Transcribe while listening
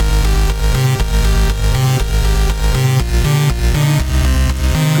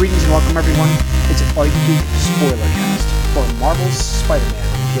All You Can Geek Spoilercast for Marvel's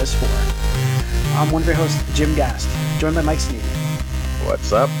Spider-Man PS4. I'm one of your hosts, Jim Gast, joined by Mike Sneed.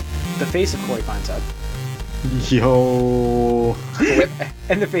 What's up? The face of Corey Feinsod. Yo.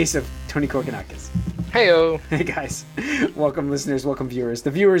 And the face of Tony Korkanakis. Heyo. Hey guys, welcome listeners, welcome viewers. The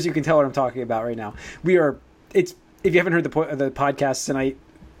viewers, you can tell what I'm talking about right now. If you haven't heard the podcast tonight,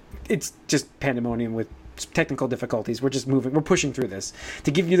 it's just pandemonium with technical difficulties. We're pushing through this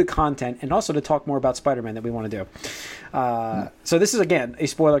to give you the content and also to talk more about Spider-Man that we want to do. So this is, again, a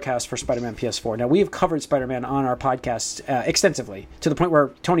spoiler cast for Spider-Man PS4. Now, we have covered Spider-Man on our podcast extensively, to the point where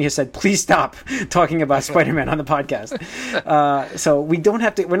Tony has said, please stop talking about Spider-Man on the podcast. So we're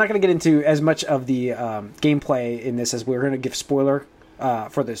not going to get into as much of the gameplay in this as we're going to give spoiler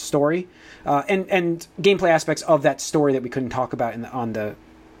for the story and gameplay aspects of that story that we couldn't talk about on the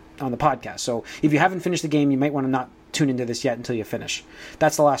podcast. So if you haven't finished the game, you might want to not tune into this yet until you finish.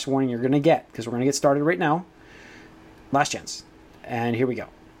 That's the last warning you're going to get, because we're going to get started right now. Last chance. And here we go.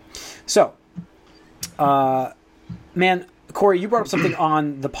 So, man, Corey, you brought up something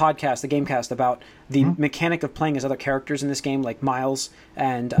on the podcast, the Gamecast, about the mechanic of playing as other characters in this game, like Miles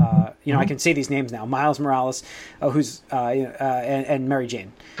and, I can say these names now, Miles Morales, and Mary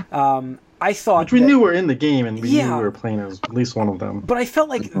Jane. I thought Which we knew were in the game, and we knew we were playing as at least one of them. But I felt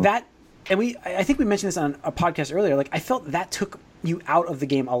like that, and I think we mentioned this on a podcast earlier, like I felt that took you out of the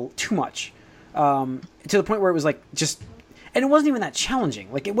game too much, to the point where it was like and it wasn't even that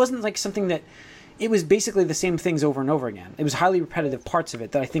challenging. Like it wasn't like something that, it was basically the same things over and over again. It was highly repetitive parts of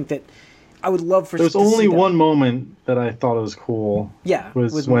it that I think that I would love for. There's only one moment that I thought was cool. Yeah,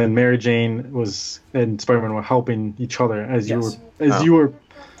 was when Mary Jane and Spider-Man were helping each other you were.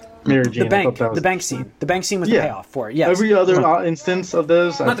 Mary Jane, the bank scene. The bank scene was the payoff for it. Yes. Every other instance of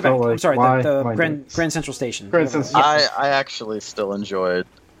this, not the bank. I'm sorry, the Grand Central Station. I actually still enjoyed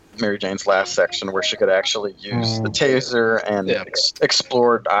Mary Jane's last section, where she could actually use the taser and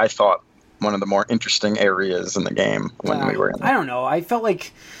explored, I thought, one of the more interesting areas in the game when we were in there. I don't know. I felt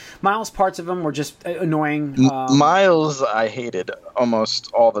like Miles' parts of him were just annoying. Miles, I hated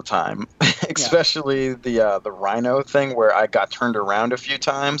almost all the time, especially the Rhino thing, where I got turned around a few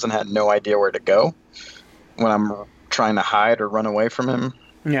times and had no idea where to go when I'm trying to hide or run away from him.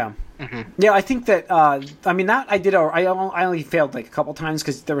 Yeah. Mm-hmm. Yeah, I think that, that I did, I only failed like a couple times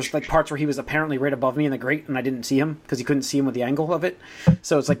because there was like parts where he was apparently right above me in the grate and I didn't see him because he couldn't see him with the angle of it.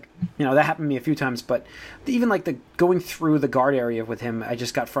 So it's like, that happened to me a few times, but even like the going through the guard area with him, I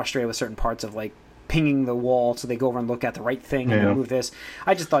just got frustrated with certain parts of like pinging the wall so they go over and look at the right thing and then move this.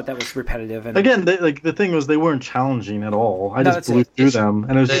 I just thought that was repetitive. And again, the thing was they weren't challenging at all. I just blew through them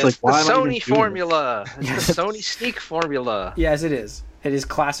and it was just like, why am I Sony formula. It's the Sony Sneak formula. Yes, it is. It is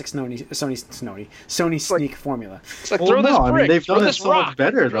classic Sony Sneak formula. It's like throw this brick, they've throw done this it so rock, much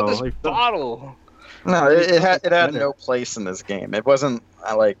better throw though. this bottle. No, it had no place in this game. It wasn't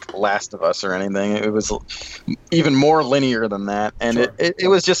like Last of Us or anything. It was even more linear than that, and it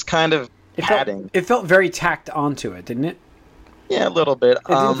was just kind of padding. It felt very tacked onto it, didn't it? Yeah, a little bit. It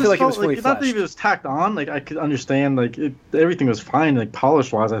didn't feel like it was fully fleshed. Not that it was tacked on. Like I could understand. Like everything was fine. Like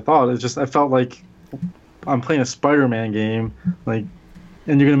polish wise, I thought. It's just I felt like I'm playing a Spider-Man game. Like.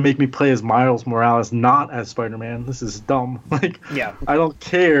 And you're gonna make me play as Miles Morales, not as Spider-Man. This is dumb. I don't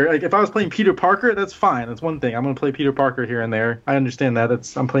care. Like, if I was playing Peter Parker, that's fine. That's one thing. I'm gonna play Peter Parker here and there. I understand that.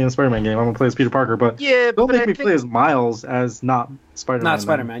 I'm playing a Spider-Man game. I'm gonna play as Peter Parker, but don't make me play as Miles as not Spider-Man. Not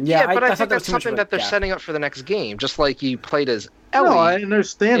Spider-Man. But I think that's something that they're setting up for the next game. Just like you played as Ellie. No, I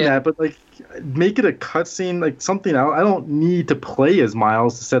understand that, but like, make it a cutscene, like something else. I don't need to play as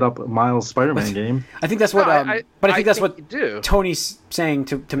Miles to set up a Miles Spider-Man game. I think that's what. I think that's what Tony's saying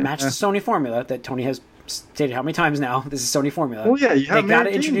to match the Sony formula that Tony has stated how many times now. This is Sony formula. Well, yeah, you have they got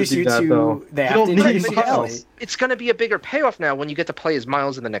to introduce you to. They have to introduce you to Ellie. It's going to be a bigger payoff now when you get to play as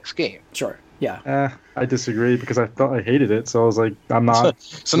Miles in the next game. Sure. Yeah. I disagree because I thought I hated it, so I was like, I'm not.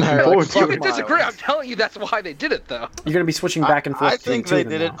 So now you can disagree. I'm telling you, that's why they did it, though. You're going to be switching back and forth. I think they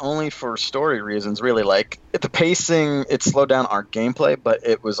did it only for story reasons, really. Like the pacing, it slowed down our gameplay, but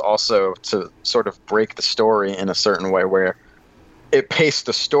it was also to sort of break the story in a certain way where it paced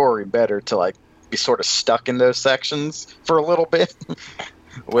the story better to like be sort of stuck in those sections for a little bit.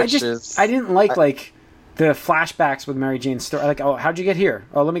 I didn't like the flashbacks with Mary Jane's story. Like, oh, how'd you get here?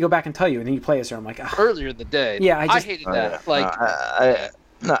 Oh, let me go back and tell you. And then you play as her. I'm like, oh. Earlier in the day. Yeah, I hated that.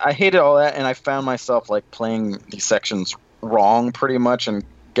 I hated all that, and I found myself like playing these sections wrong pretty much, and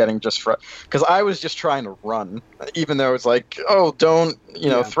getting because I was just trying to run, even though it's like, oh, don't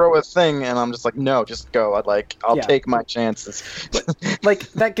throw a thing, and I'm just like, no, just go. I'll take my chances.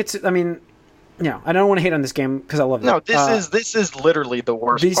 Like that gets. I mean, Yeah, I don't want to hate on this game because I love it. No, this is literally the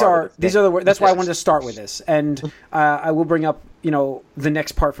worst. These part are these are the. That's why I wanted to start with this, and I will bring up. The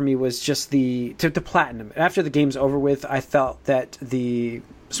next part for me was just the platinum. After the game's over with, I felt that the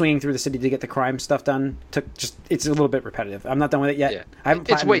swinging through the city to get the crime stuff done it's a little bit repetitive. I'm not done with it yet. Yeah. I haven't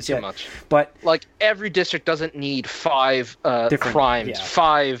it's way platinumed too yet, much. But like every district doesn't need 5 Different- crimes, yeah.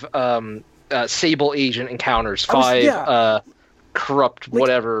 5 Sable agent encounters, 5 corrupt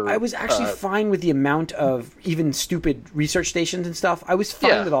whatever. I was actually fine with the amount of even stupid research stations and stuff. I was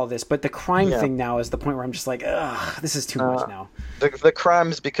fine with all this, but the crime thing now is the point where I'm just like, ugh, this is too much now. The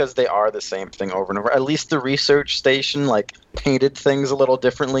crimes, because they are the same thing over and over. At least the research station like painted things a little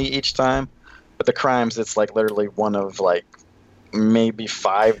differently each time, but the crimes, it's like literally one of like maybe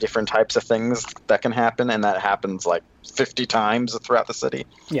 5 different types of things that can happen, and that happens like 50 times throughout the city.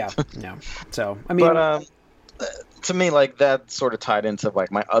 Yeah. So I mean, but to me, like that sort of tied into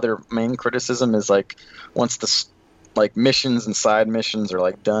like my other main criticism is like once the like missions and side missions are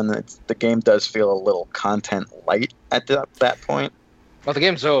like done, the game does feel a little content light at that point. Well, the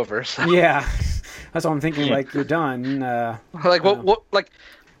game's over. So. yeah, that's what I'm thinking. Like you're done. Like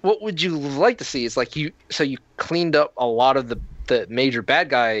what would you like to see? It's like you cleaned up a lot of the major bad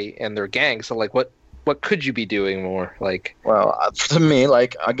guy and their gang. So like what could you be doing more? Like, well, to me,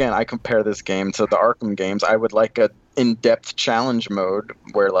 like again, I compare this game to the Arkham games. I would like a in-depth challenge mode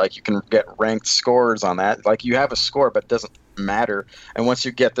where like you can get ranked scores on that. Like you have a score, but it doesn't matter. And once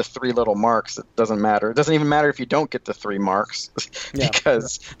you get the 3 little marks, it doesn't matter. It doesn't even matter if you don't get the 3 marks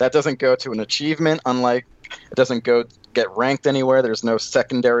because that doesn't go to an achievement. Unlike it doesn't get ranked anywhere. There's no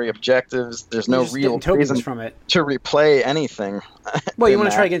secondary objectives. There's no real reason from it to replay anything. Well, you want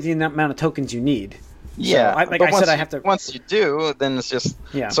to try to get the amount of tokens you need. Yeah, so, like I said, I have to. Once you do, then it's just.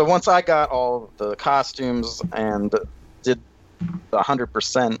 Yeah. So once I got all the costumes and did the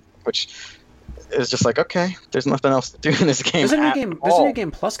 100%, which is just like, okay, there's nothing else to do in this game. There's a new game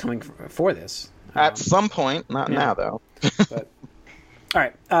plus coming for this. At some point, not now though. But, all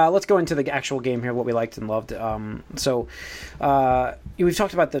right, let's go into the actual game here. What we liked and loved. We've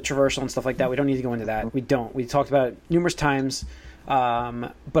talked about the traversal and stuff like that. We don't need to go into that. We don't. We talked about it numerous times.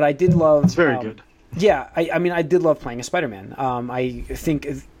 But I did love. It's very good. Yeah, I mean, I did love playing as Spider-Man. I think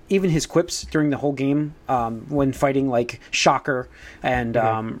even his quips during the whole game, when fighting like Shocker and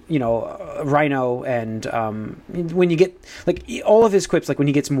Rhino, and when you get like all of his quips, like when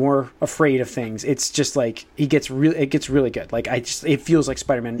he gets more afraid of things, it's just like it gets really good. Like it feels like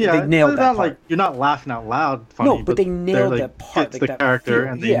Spider-Man. Yeah, they nailed that part. Like you're not laughing out loud. Funny, no, but they nailed that part. Like the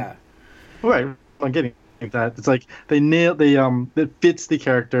character feel. and right. I'm getting that. It's like it fits the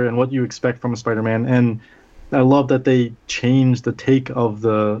character and what you expect from a Spider-Man, and I love that they changed the take of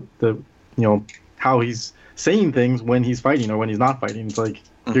the how he's saying things when he's fighting or when he's not fighting. It's like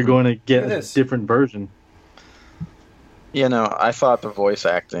you're going to get a different version. I thought the voice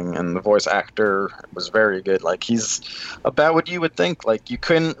acting and the voice actor was very good. Like he's about what you would think. Like you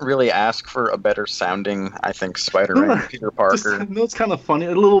couldn't really ask for a better sounding, I think, Spider-Man Peter Parker. It's kind of funny.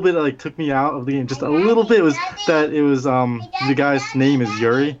 A little bit like took me out of the game. Just a little bit was that it was the guy's name is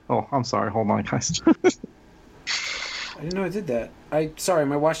Yuri. Oh, I'm sorry. Hold on, guys. I didn't know it did that. Sorry,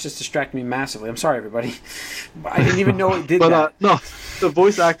 my watch just distracted me massively. I'm sorry, everybody. I didn't even know it did that. No, the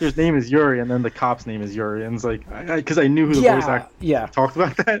voice actor's name is Yuri, and then the cop's name is Yuri, and it's like because I knew who the voice actor talked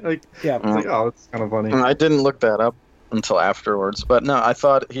about that. Like, I was like, oh, it's kind of funny. I didn't look that up until afterwards, but no, I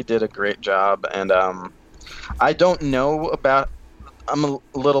thought he did a great job, and I don't know about. I'm a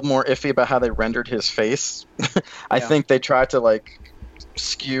little more iffy about how they rendered his face. I think they tried to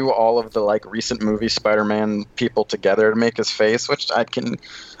skew all of the recent movie Spider-Man people together to make his face, which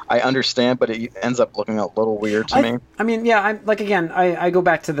I understand, but it ends up looking a little weird to me. I mean, yeah, I go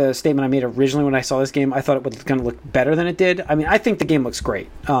back to the statement I made originally when I saw this game. I thought it was going to look better than it did. I mean, I think the game looks great.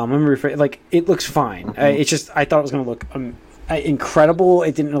 It looks fine. Mm-hmm. It's just I thought it was going to look incredible.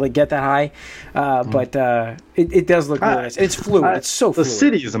 It didn't really get that high, but it does look really nice. It's fluid. It's so fluid. The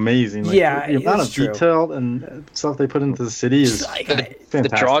city is amazing. The amount of detail and stuff they put into the city is fantastic. The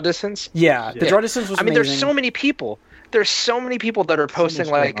draw distance. Yeah, the draw distance was amazing. There's so many people. There's so many people that are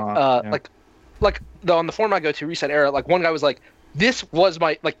posting on the forum I go to, Reset Era. Like one guy was like, "This was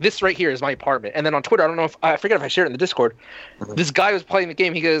my this right here is my apartment." And then on Twitter, I forget if I shared it in the Discord. Mm-hmm. This guy was playing the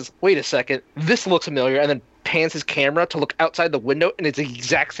game. He goes, "Wait a second, this looks familiar," and then pans his camera to look outside the window, and it's the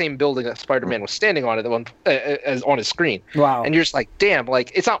exact same building that Spider-Man was standing on as on his screen. Wow! And you're just like, damn,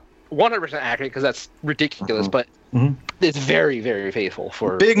 it's not 100% accurate because that's ridiculous, but it's very, very faithful.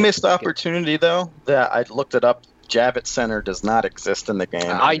 For big missed opportunity though that I looked it up Javits Center does not exist in the game.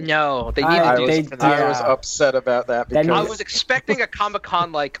 I know they need to do something. I was upset about that because I was expecting a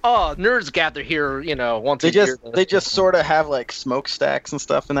Comic-Con like, oh, nerds gather here, once a year. They just sort of have like smokestacks and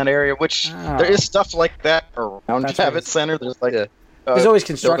stuff in that area, which there is stuff like that around Javits Center. There's like there's always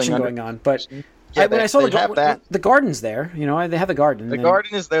construction going on, but. Yeah, when I saw the garden's there, they have the garden. The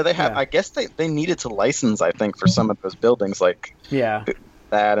garden is there. They have. I guess they needed to license, I think, for some of those buildings, like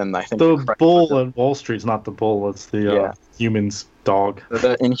that, and I think the bull on Wall Street's not the bull. It's the humans dog.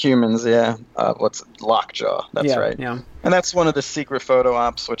 The Inhumans, what's Lockjaw? That's right. Yeah. And that's one of the secret photo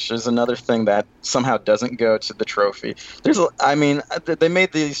ops, which is another thing that somehow doesn't go to the trophy. They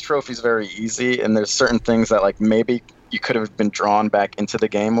made these trophies very easy, and there's certain things that like maybe you could have been drawn back into the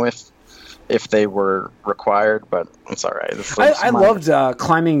game with. If they were required, but it's all right. I loved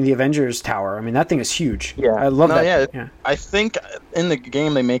climbing the Avengers Tower. I mean, that thing is huge. Yeah, I love that. Yeah. I think in the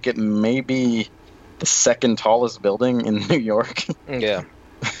game they make it maybe the second tallest building in New York. Yeah.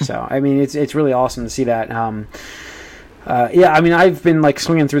 So I mean, it's really awesome to see that. I've been like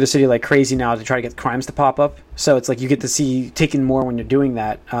swinging through the city like crazy now to try to get crimes to pop up. So it's like you get to see taken more when you're doing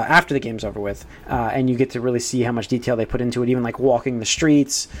that after the game's over with, and you get to really see how much detail they put into it. Even like walking the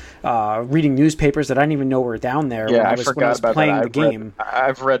streets, reading newspapers that I didn't even know were down there. Yeah, when I was playing the game.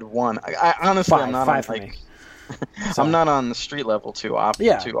 I've read one. I honestly, I'm not five on, for me. So, I'm not on the street level too often.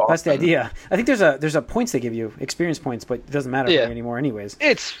 Yeah, that's the idea. I think there's a points they give you, experience points, but it doesn't matter for me anymore anyways.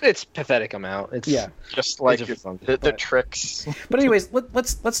 It's pathetic amount. It's just like the tricks. But anyways,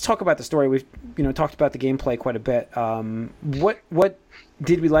 let's talk about the story. We've talked about the gameplay quite a bit. What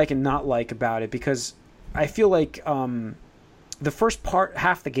did we like and not like about it? Because I feel like the first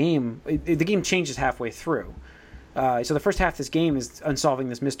half the game, the game changes halfway through. So the first half of this game is unsolving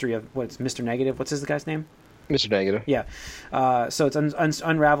this mystery of what's Mr. Negative. What's this guy's name? Mr. Negative. Yeah. So it's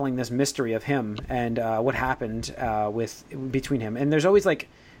unraveling this mystery of him and what happened between him. And there's always like,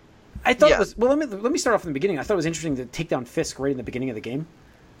 I thought it was. Well, let me start off in the beginning. I thought it was interesting to take down Fisk right in the beginning of the game.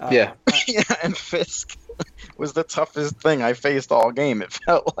 And Fisk was the toughest thing I faced all game. It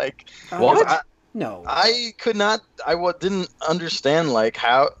felt like what? No, I could not. Didn't understand like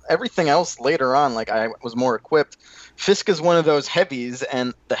how everything else later on. Like I was more equipped. Fisk is one of those heavies,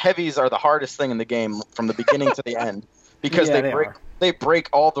 and the heavies are the hardest thing in the game from the beginning to the end because they break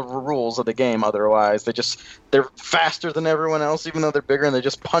all the rules of the game. Otherwise, they're faster than everyone else, even though they're bigger, and they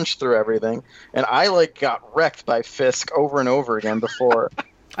just punch through everything. And I got wrecked by Fisk over and over again before.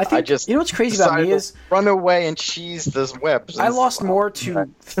 I think what's crazy about me is run away and cheese those webs. I lost more to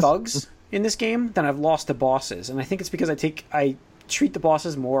thugs in this game than I've lost to bosses, and I think it's because I treat the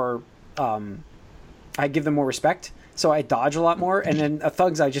bosses more. I give them more respect. So I dodge a lot more, and then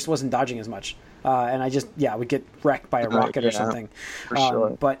thugs I just wasn't dodging as much, and I just would get wrecked by a rocket or something. For sure.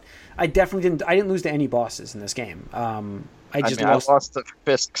 But I definitely didn't lose to any bosses in this game. I lost to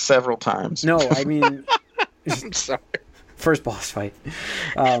Fisk several times. No, I mean, I'm sorry. First boss fight.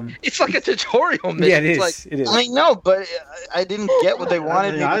 It's like a tutorial mission. Yeah, it is. I know, but I didn't get what they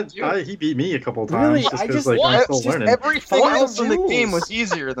wanted me to do. He beat me a couple times. Really? I'm still learning. Everything else in the game was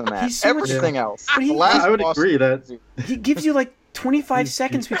easier than that. Everything else. I would agree that he gives you like 25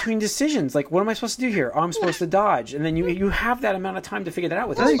 seconds between decisions. Like, what am I supposed to do here? Oh, I'm supposed to dodge, and then you have that amount of time to figure that out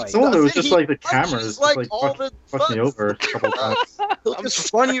with this fight. Some of it was just like the cameras, fuck me over a couple times. He'll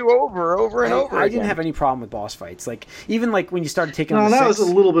just run you over and over. I didn't have any problem with boss fights. Like even like when you started taking. No, that was a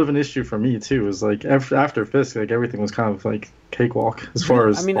little bit of an issue for me too. It was like after Fisk, like everything was kind of like cakewalk as far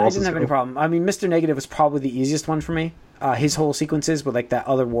as. I mean, I didn't have any problem. I mean, Mr. Negative was probably the easiest one for me. His whole sequences with like that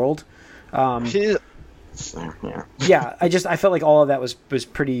other world. Yeah, I felt like all of that was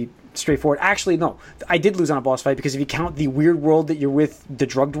pretty straightforward. Actually, no, I did lose on a boss fight because if you count the weird world that you're with, the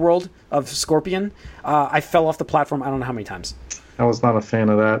drugged world of Scorpion, I fell off the platform I don't know how many times. I was not a fan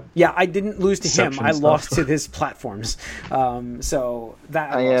of that. Yeah, I didn't lose to him. I lost to his platforms. So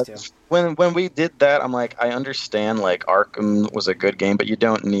that I lost to. When we did that, I'm like, I understand like Arkham was a good game, but you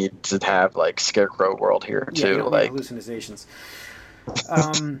don't need to have like Scarecrow World here too. Like hallucinations.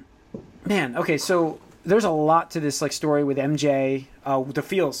 Man, okay, so there's a lot to this like story with MJ, the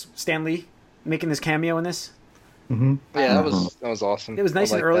feels, Stan Lee making this cameo in this. Mm-hmm. Yeah, that was awesome. It was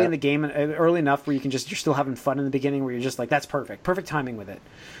nice and early in the game, and early enough where you're still having fun in the beginning, where you're just like, that's perfect timing with it.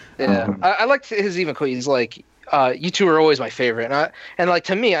 Yeah, I liked his even quote. He's like, "You two are always my favorite," and like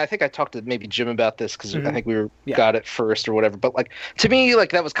to me, I think I talked to maybe Jim about this because I think we got it first or whatever. But like to me,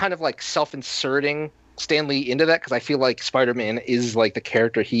 like that was kind of like self-inserting Stan Lee into that because I feel like Spider-Man is like the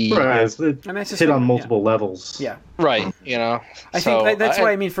character he hit on multiple levels. Yeah, right. I think that's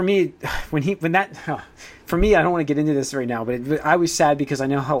why. I mean, for me, for me, I don't want to get into this right now, but I was sad because I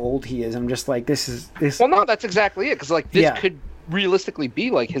know how old he is. I'm just like, this. Well, no, that's exactly it. Because like this could realistically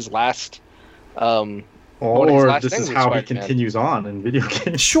be like his last. Or this is how he continues on in video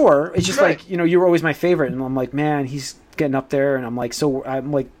games. Sure, it's just like you were always my favorite, and I'm like, man, he's getting up there, and I'm like,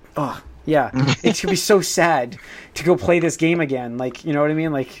 oh yeah, it's gonna be so sad to go play this game again, like you know what I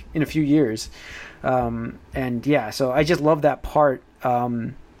mean, like in a few years, and yeah, so I just love that part.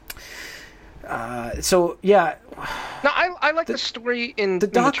 So yeah, no, I like the story in the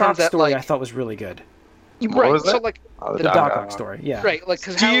Doc Ock story. Like, I thought was really good. Right, so like the Doc Ock story, yeah, right, like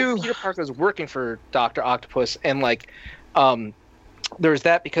because Peter Parker was working for Dr. Octopus, and like, there's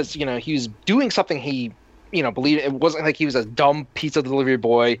that because he was doing something he believed. It wasn't like he was a dumb pizza delivery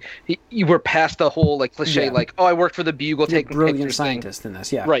boy. You were past the whole like cliche, like I worked for the Bugle, taking brilliant scientist in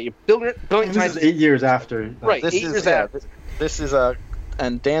this, yeah, right, brilliant this scientist. Is 8 years after, right? This 8 years after. This is a.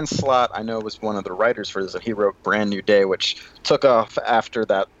 And Dan Slott, I know, was one of the writers for this, and he wrote Brand New Day, which took off after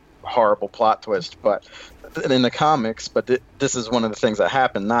that horrible plot twist, but in the comics. But this is one of the things that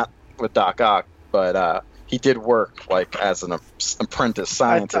happened, not with Doc Ock, but he did work like as an apprentice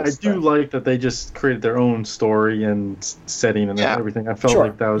scientist. I do like that they just created their own story and setting and everything. I felt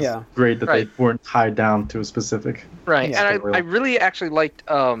like that was great that they weren't tied down to a specific. Right, and I really actually liked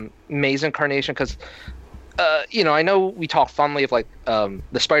May's incarnation because. I know we talk fondly of like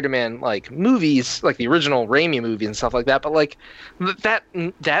the Spider-Man like movies, like the original Raimi movie and stuff like that, but like that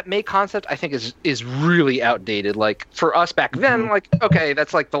May concept I think is really outdated. Like for us back then, like okay,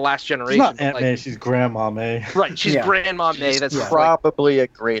 that's like the last generation. She's not Aunt May, she's Grandma May. Right, she's Grandma May. That's probably a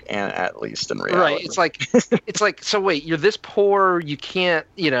great aunt at least in reality. Right, it's like so. Wait, you're this poor, you can't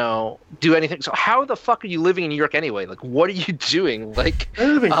do anything. So how the fuck are you living in New York anyway? Like what are you doing? Like I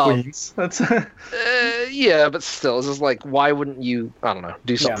live in Queens. That's yeah, but still, it's just like, why wouldn't you? I don't know.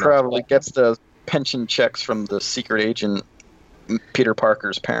 Do something. He probably gets the pension checks from the secret agent Peter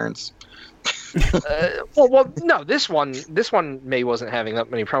Parker's parents. Well, no. This one May wasn't having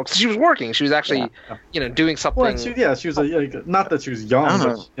that many problems. She was working. She was actually, doing something. Well, she was not that she was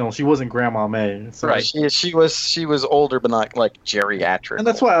young, but she wasn't Grandma May. So right. She was older, but not like geriatric. And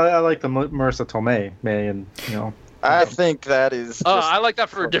that's why I like the Marissa Tomei May, and I think that is. I like that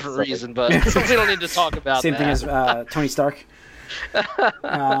for a different reason, but we don't need to talk about Same that. Same thing as Tony Stark.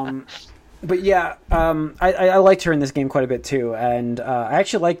 But yeah, I liked her in this game quite a bit too, and I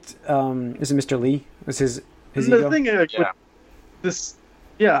actually liked. Is it Mr. Lee? Was his ego? The thing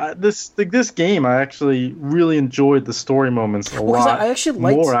with this game, I actually really enjoyed the story moments a lot. I actually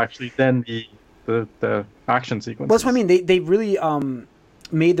liked more actually than the action sequences. Well, that's what I mean. They really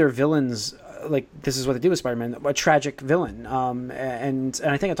made their villains. Like this is what they do with Spider-Man, a tragic villain, and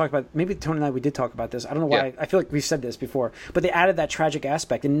I think I talked about, maybe Tony and I, we did talk about this. I don't know why. I feel like we've said this before, but they added that tragic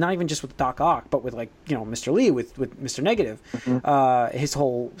aspect, and not even just with Doc Ock, but with Mr. Lee, with Mr. Negative, his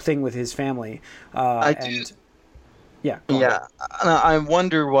whole thing with his family. I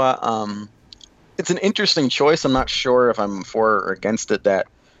wonder what. It's an interesting choice. I'm not sure if I'm for or against it. That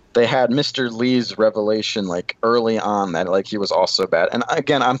they had Mr. Lee's revelation like early on that like he was also bad. And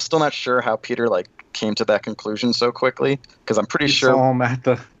again, I'm still not sure how Peter like came to that conclusion so quickly, because I'm pretty sure saw him at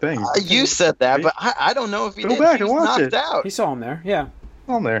the thing. You said that, but I don't know if he Go did. back he and was watch knocked it. out. He saw him there, yeah.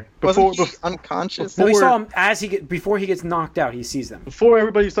 On there Wasn't he unconscious? No, he saw him before he gets knocked out. He sees them before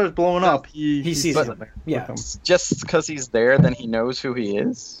everybody starts blowing up. He sees them there. Yeah, just because he's there, then he knows who he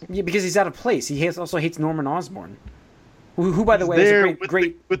is. Yeah, because he's out of place. He also hates Norman Osborn. Who, by the way, is a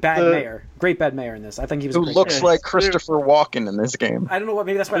great bad mayor. Great bad mayor in this. I think he was. Who looks like Christopher Walken in this game. I don't know what.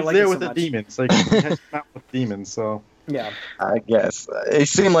 Maybe that's why I like it it with so the much. demons. Like he hangs out with demons. So yeah, I guess it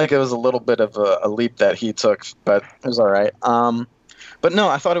seemed like it was a little bit of a leap that he took, but it was all right. But no,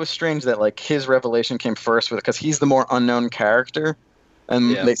 I thought it was strange that like his revelation came first because he's the more unknown character,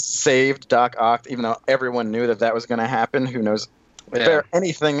 and they saved Doc Ock, even though everyone knew that was going to happen. Who knows? Is there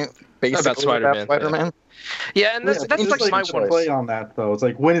anything basically about Spider-Man? Yeah, and that's like my one play on that though. It's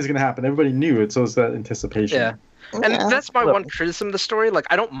like when is it going to happen? Everybody knew it, so it's that anticipation. Yeah, and that's my one criticism of the story. Like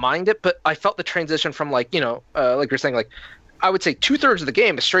I don't mind it, but I felt the transition from like like you're saying, like I would say 2/3 of the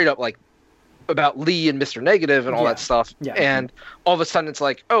game is straight up like about Lee and Mr. Negative and all that stuff. Yeah. And all of a sudden it's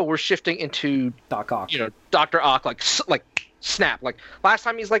like, oh, we're shifting into Doc Ock. Dr. Ock, like snap. Like last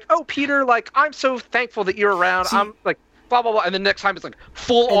time he's like, oh, Peter, like I'm so thankful that you're around. I'm like. blah blah blah, and the next time it's like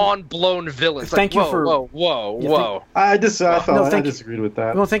full on blown villains. Thank like, you for whoa. I disagreed with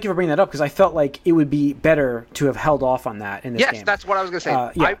that. Well, thank you for bringing that up, because I felt like it would be better to have held off on that in this game. Yes, that's what I was going to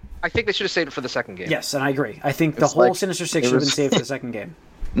say. Yeah. I think they should have saved it for the second game. Yes, and I agree. I think the whole Sinister Six should have been saved for the second game.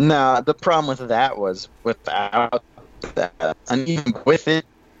 Nah, the problem with that was without that, and even with it,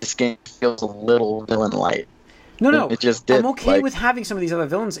 this game feels a little villain light. No. It just did. I'm okay with having some of these other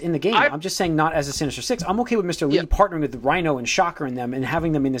villains in the game. I'm just saying not as a Sinister Six. I'm okay with Mr. Lee partnering with Rhino and Shocker and them and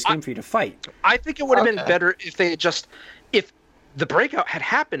having them in this game for you to fight. I think it would have been better if they if the breakout had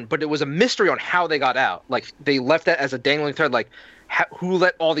happened, but it was a mystery on how they got out. Like, they left that as a dangling thread, like, who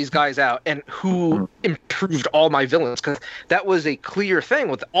let all these guys out and who improved all my villains, because that was a clear thing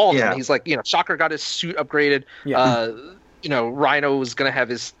with all of them. He's like, Shocker got his suit upgraded. Rhino was gonna have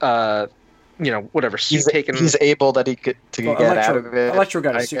his whatever suit taken. He's able that he could get out of it. Electro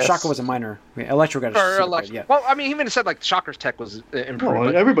got his suit. Shocker was a minor. Electro got his suit upgrade, yeah. Well, I mean, he even said like Shocker's tech was improved.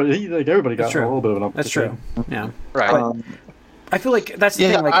 Well, everybody got a little bit of an upgrade. That's true. Yeah. Right. I feel like that's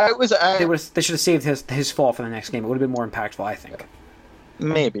the thing. Like, they should have saved his fall for the next game. It would have been more impactful, I think.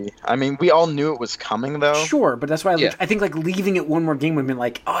 Maybe. I mean, we all knew it was coming, though. Sure, but that's why I think like leaving it one more game would have been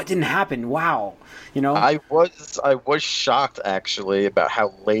like, oh, it didn't happen. Wow, I was shocked actually about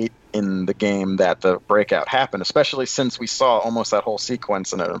how late in the game that the breakout happened, especially since we saw almost that whole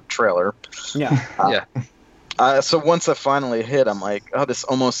sequence in a trailer. Yeah. So once it finally hit, I'm like, oh, this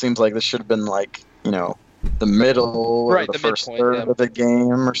almost seems like this should have been like, the middle or the first third of the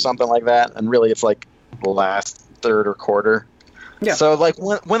game or something like that, and really it's like the last third or quarter. Yeah. So like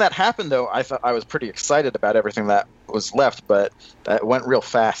when that happened, though, I thought I was pretty excited about everything that was left, but that went real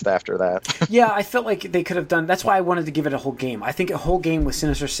fast after that. Yeah, I felt like they could have done. That's why I wanted to give it a whole game. I think a whole game with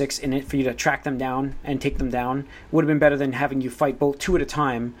Sinister Six in it for you to track them down and take them down would have been better than having you fight both two at a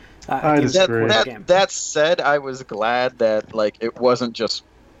time. I disagree. That said, I was glad that like it wasn't just.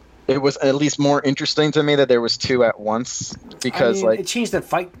 It was at least more interesting to me that there was two at once, because it changed the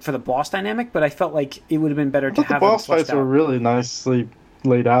fight for the boss dynamic, but I felt like it would have been better to have the boss fights were really nicely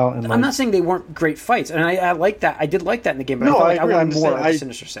laid out. And I'm not saying they weren't great fights, and I like that. I did like that in the game, but I wanted more of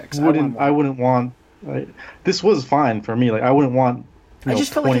Sinister Six. I wouldn't want. This was fine for me. Like, I wouldn't want. I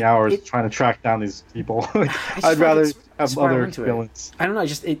just 20 hours trying to track down these people. I'd rather have other villains. I don't know.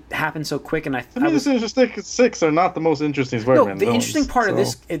 It happened so quick, and the Sinister Six are not the most interesting Spider-Man villains. Interesting part of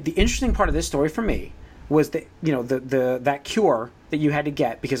the interesting part of this story for me was that that cure that you had to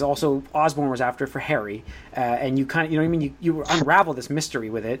get, because also Osborn was after it for Harry, and you kind of you unravel this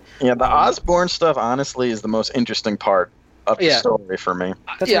mystery with it. Yeah, the Osborn stuff honestly is the most interesting part of the story for me.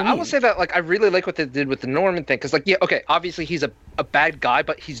 I will say that I really like what they did with the Norman thing, because obviously he's a bad guy,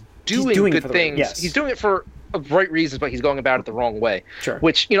 but he's doing good things. Yes. He's doing it for right reasons, but he's going about it the wrong way. Sure.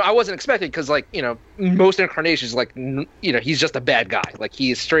 Which I wasn't expecting, because most incarnations he's just a bad guy. Like,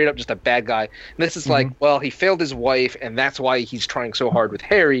 he is straight up just a bad guy. And this is he failed his wife, and that's why he's trying so hard with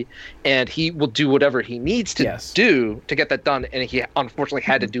Harry, and he will do whatever he needs to do to get that done. And he unfortunately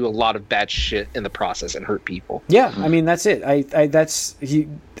had to do a lot of bad shit in the process and hurt people. Yeah, I mean, that's it.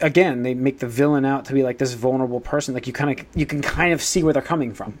 Again, they make the villain out to be like this vulnerable person. Like, you can kind of see where they're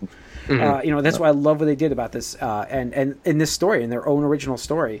coming from. Mm-hmm. That's why I love what they did about this, and in this story, in their own original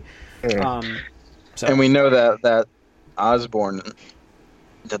story. And we know that Osborn,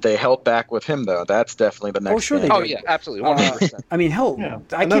 that they held back with him, though. That's definitely the next. Oh, sure, game. they did. Oh, yeah, absolutely, 100%. I mean, hell,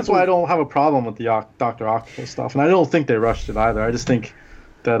 and that's why I don't have a problem with the Dr. Octopus stuff, and I don't think they rushed it either. I just think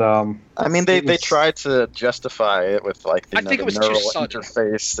that I mean, they tried to justify it with the neural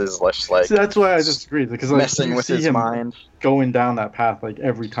interface is less like. See, that's why I disagreed, because messing with his mind, going down that path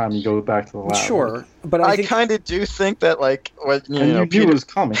every time you go back to the lab. Sure, but I kind of do think that when you knew it was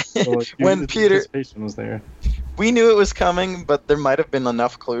coming. So, when Peter was there. We knew it was coming, but there might have been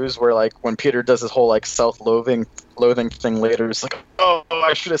enough clues where, when Peter does his whole self-loathing thing later, it's like, oh,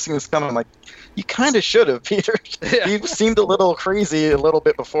 I should have seen this coming. I'm like, you kind of should have, Peter. He seemed a little crazy a little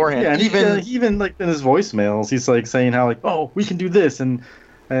bit beforehand. Yeah, and even in his voicemails, he's saying how oh, we can do this, and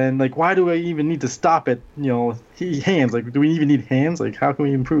why do I even need to stop it? Hands. Do we even need hands? How can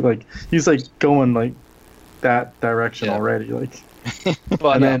we improve? He's going that direction already.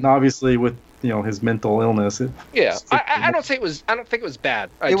 But, and then obviously with his mental illness. I don't think it was bad.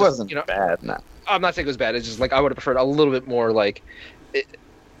 It wasn't bad. No. I'm not saying it was bad. It's just I would have preferred a little bit more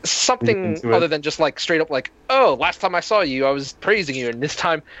something other than just straight up oh, last time I saw you, I was praising you, and this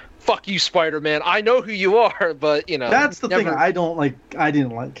time, fuck you, Spider-Man. I know who you are, but that's the thing I don't like. I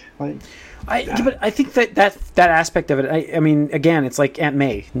didn't like. But I think that aspect of it. I mean, again, it's like Aunt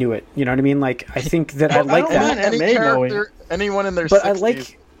May knew it. You know what I mean? I think that I like that. Any character, anyone in their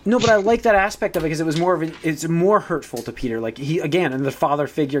 60s. No, but I like that aspect of it because it was it's more hurtful to Peter. Like he again, and the father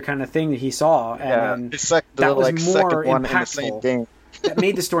figure kind of thing that he saw, and that was more impactful. That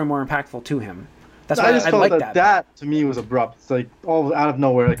made the story more impactful to him. That's why I just felt like that to me was abrupt. It's like all out of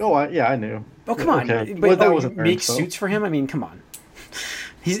nowhere. Like, I knew. Oh come on! Okay. But that wasn't make suits for him. I mean, come on.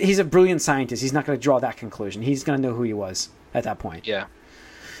 He's a brilliant scientist. He's not going to draw that conclusion. He's going to know who he was at that point. Yeah.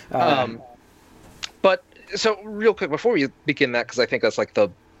 But so real quick before we begin that, because I think that's like the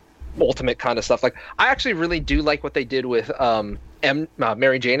ultimate kind of stuff. Like I actually really do like what they did with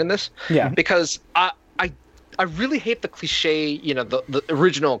Mary Jane in this. Yeah. Because I really hate the cliche, you know, the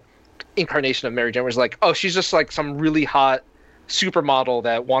original incarnation of Mary Jane was like, oh, she's just like some really hot supermodel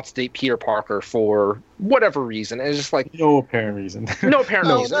that wants to date Peter Parker for whatever reason. And it's just like no apparent reason. No apparent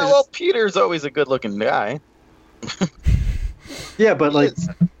reason. No, well, Peter's always a good-looking guy. Yeah, but like.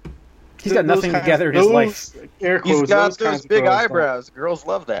 He's got nothing together in his life. He's got those big eyebrows. Girls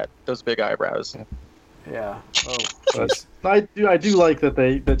love that. Those big eyebrows. Yeah. Oh, I do like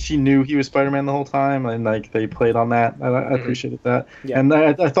that she knew he was Spider-Man the whole time, and like they played on that. I appreciated that. Yeah. And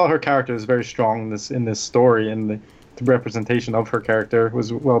I thought her character was very strong in this story, and the representation of her character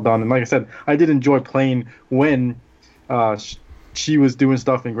was well done. And like I said, I did enjoy playing when she was doing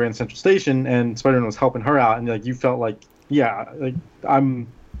stuff in Grand Central Station, and Spider-Man was helping her out, and like you felt like, yeah, like I'm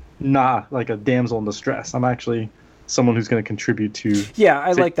not like a damsel in distress. I'm actually someone who's going to contribute to. Yeah,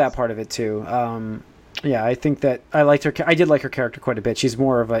 I like that part of it too. Yeah, I think that I liked her. I did like her character quite a bit. She's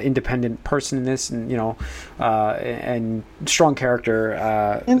more of an independent person in this, and and strong character.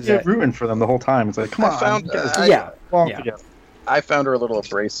 And you're rooting for them the whole time. It's like, come on, I found her a little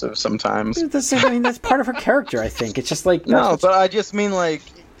abrasive sometimes. I mean, that's part of her character. I think it's just like no, but I just mean like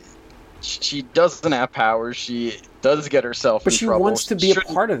she doesn't have powers. She does get herself in trouble. But she wants to be a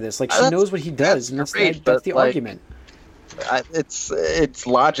part of this. Like she knows what he does, and that's the argument. It's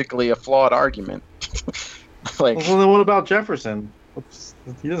logically a flawed argument. Well, then what about Jefferson?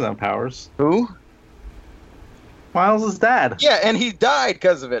 He doesn't have powers. Who? Miles' dad. Yeah, and he died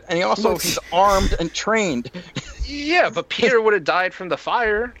because of it. And he's armed and trained. Yeah, but Peter would have died from the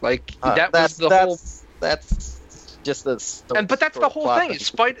fire. Like that's just the. But that's the whole thing.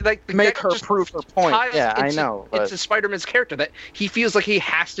 It's make her prove her point. Yeah, I know. It's Spider-Man's character that he feels like he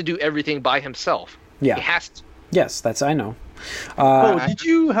has to do everything by himself. Yeah, he has to. Yes, I know. Did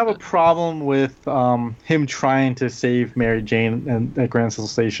you have a problem with him trying to save Mary Jane at Grand Central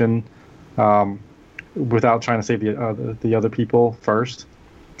Station without trying to save the other people first?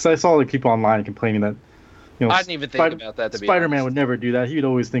 Because I saw like people online complaining that I didn't even think about that. Spider-Man would never do that. He would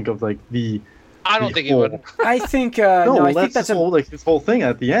always think of like the. I don't think he would. I think I think that's his whole thing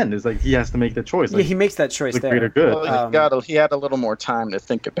at the end is like he has to make the choice. Like, yeah, he makes that choice there. Greater good. Well, he had a little more time to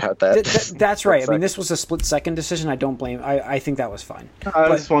think about that. That's right. I mean, this was a split-second decision. I don't blame. I think that was fine. I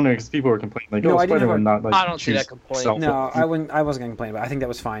was just wondering because people were complaining like, Spider-Man not like. I don't see that complaint. No, I wouldn't. I wasn't going to complain about it. I think that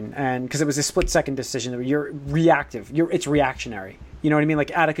was fine, and because it was a split-second decision, you're reactive. It's reactionary. You know what I mean? Like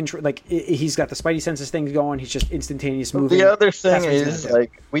out of control. Like he's got the Spidey senses things going. He's just instantaneous moving. The other thing is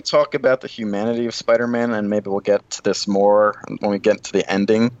like we talk about the humanity of Spider-Man, and maybe we'll get to this more when we get to the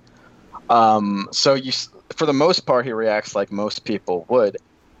ending. So for the most part, he reacts like most people would.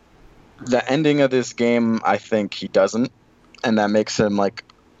 The ending of this game, I think he doesn't, and that makes him like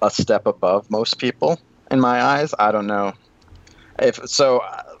a step above most people in my eyes. I don't know if so.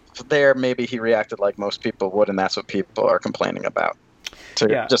 There, maybe he reacted like most people would, and that's what people are complaining about.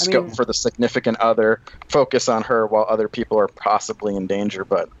 Go for the significant other, focus on her while other people are possibly in danger.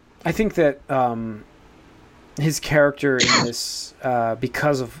 But I think that his character in this,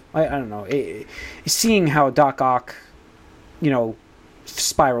 because of I don't know, seeing how Doc Ock,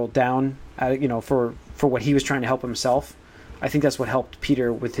 spiraled down, for what he was trying to help himself. I think that's what helped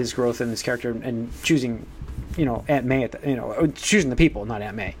Peter with his growth in this character and choosing. Aunt May choosing the people, not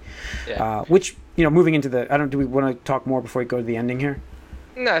Aunt May. Yeah. Which, moving into do we want to talk more before we go to the ending here?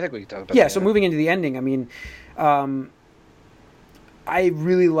 No, I think we can talk about Yeah, so moving into the ending, I mean, I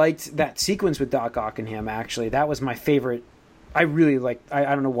really liked that sequence with Doc Ock and him, actually. That was my favorite. I really liked, I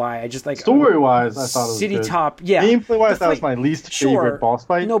don't know why, I just like... Story-wise, I thought it was City good. Top, yeah. Gameplay-wise, that was my least favorite boss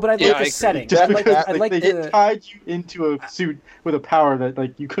fight. No, but I like the setting. They tied you into a suit with a power that,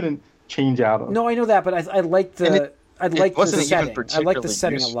 like, you couldn't change out of. No, I know that, but I like the setting. I like the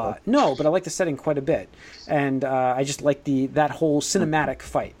setting useful. a lot. No, but I like the setting quite a bit, and I just like that whole cinematic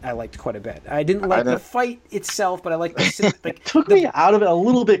fight. I liked quite a bit. I didn't like the fight itself, but I liked the it took me out of it a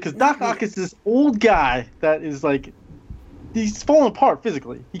little bit because Doc Ock is this old guy that is like he's falling apart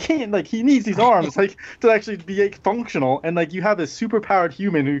physically. He can't he needs these arms to actually be functional. And you have this super powered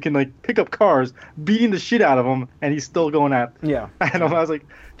human who can pick up cars, beating the shit out of him, and he's still going at. Yeah. I was like,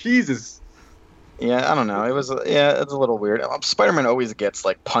 Jesus. Yeah, I don't know. It's a little weird. Spider-Man always gets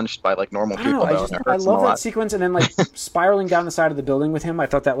punched by normal people. I love that sequence, and then spiraling down the side of the building with him. I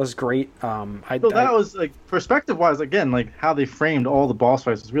thought that was great. That was perspective-wise, again, how they framed all the boss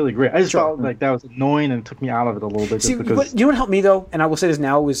fights was really great. I just felt that was annoying and took me out of it a little bit. See, but you know what helped me though, and I will say this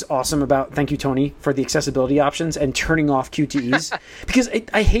now, was awesome about. Thank you, Tony, for the accessibility options and turning off QTEs because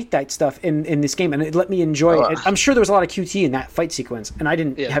I hate that stuff in this game, and it let me enjoy it. I'm sure there was a lot of QT in that fight sequence, and I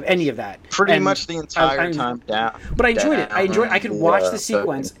didn't have any of that. Pretty much the entire time down. But I enjoyed it. I could watch the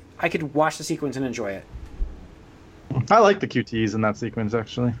sequence. I could watch the sequence and enjoy it. I like the QTEs in that sequence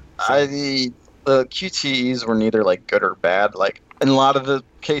actually. The QTEs were neither good or bad. In a lot of the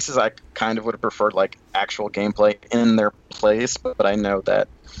cases, I kind of would have preferred actual gameplay in their place, but I know that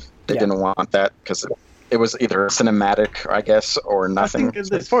they didn't want that because it was either cinematic, I guess, or nothing. I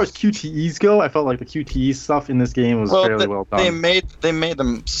think as far as QTEs go, I felt like the QTE stuff in this game was fairly well done. They made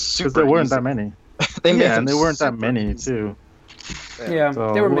them super. Because there weren't that many. And there weren't that many too. Yeah,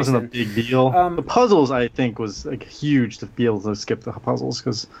 so they were it wasn't a big deal. The puzzles, I think, was huge to be able to skip the puzzles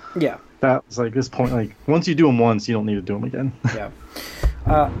because that was this point. Once you do them once, you don't need to do them again.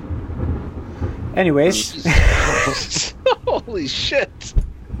 Yeah. Anyways, holy shit.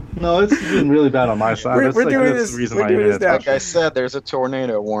 No, it's been really bad on my side. We're doing this. The reason we're doing this now. Like I said, there's a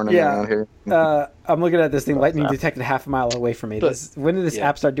tornado warning around here. I'm looking at this thing, lightning detected half a mile away from me. When did this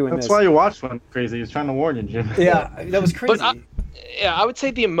app start doing this? That's why your watch went crazy. He was trying to warn you, Jim. Yeah, that was crazy. But I would say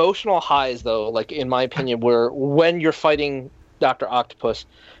the emotional highs, though, in my opinion, were when you're fighting Dr. Octopus,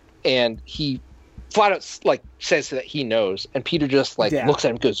 and he flat out says that he knows, and Peter just looks at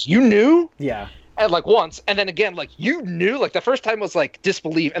him and goes, "You knew?" Yeah. And once, and then again, you knew. The first time was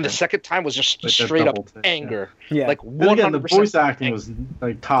disbelief, and the second time was just straight up anger. Yeah. 100%. Again, the voice acting was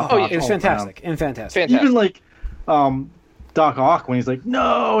top. Oh, yeah, it was fantastic. Fantastic. Even Doc Ock when he's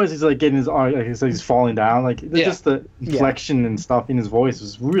no, as he's getting his he's falling down. Just the inflection and stuff in his voice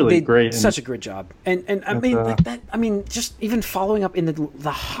was really great. Such a great job. And I mean that. I mean, just even following up in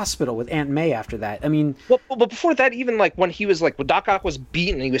the hospital with Aunt May after that. I mean, but before that, even when he was when Doc Ock was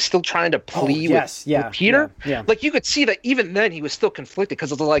beaten, he was still trying to plead with Peter. Yeah. You could see that even then he was still conflicted because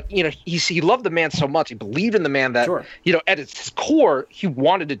he loved the man so much, he believed in the man that at his core he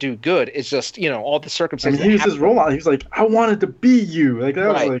wanted to do good. It's just all the circumstances. I mean, he was his role model. He was I wanted to be you.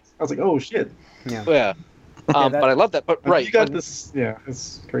 I was oh shit. Yeah. But I love that. But you got this. Yeah,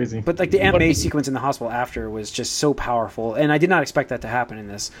 it's crazy. But the Aunt May sequence in the hospital after was just so powerful, and I did not expect that to happen in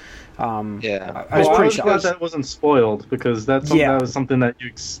this. I was pretty shocked. Glad that wasn't spoiled because that was something that you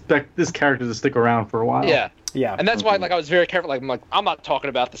expect this character to stick around for a while. Yeah, and that's why I was very careful. I'm not talking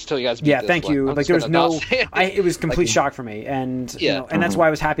about this till you guys. Beat this thank you. There was no. It was complete shock for me, and and that's why I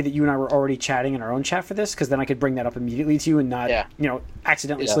was happy that you and I were already chatting in our own chat for this because then I could bring that up immediately to you and not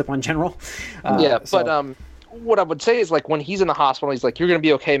accidentally slip on general. But what I would say is when he's in the hospital, he's "You're gonna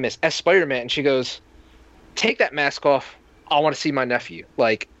be okay, Miss," as Spider-Man, and she goes, "Take that mask off. I want to see my nephew."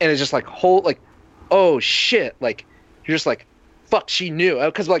 And it's just oh shit. You're just fuck. She knew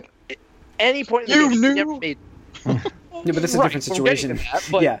because any point in the game, she never made. Yeah, but that's a different situation.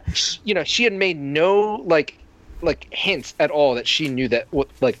 She had made no hints at all that she knew that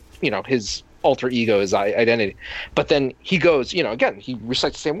his alter ego, his identity. But then he goes, again, he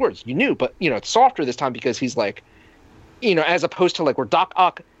recites the same words. You knew, but it's softer this time because he's as opposed to where Doc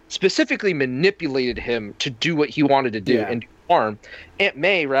Ock specifically manipulated him to do what he wanted to do and do harm. Aunt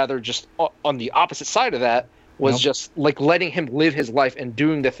May, rather, just on the opposite side of that, was just letting him live his life and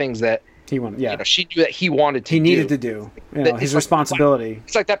doing the things that he wanted. She knew that he wanted to. He needed to do. His responsibility.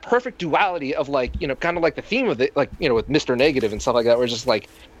 It's that perfect duality of kind of the theme of it, with Mr. Negative and stuff like that, where it's just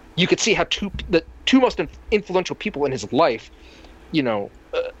you could see how the two most influential people in his life,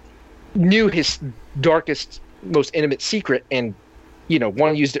 knew his darkest, most intimate secret, and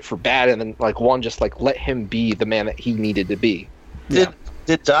one used it for bad, and then one just let him be the man that he needed to be.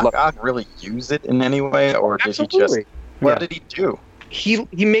 Did Doc Ock really use it in any way, or did he just? What did he do? He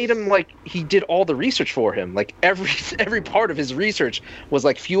made him he did all the research for him. Every part of his research was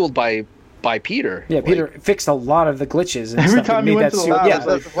fueled by Peter. Yeah, Peter fixed a lot of the glitches. And every stuff time he went to the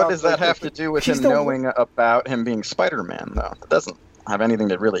lab, what does that have to do with him knowing about him being Spider-Man? Though it doesn't have anything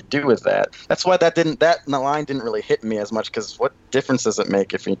to really do with that. That's why that line didn't really hit me as much because what difference does it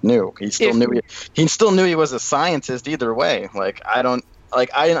make if he knew? He still knew he was a scientist either way. I didn't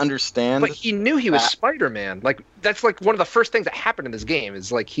understand. But he knew he was Spider-Man. That's one of the first things that happened in this game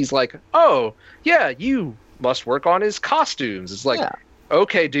is he's oh yeah, you must work on his costumes. It's like,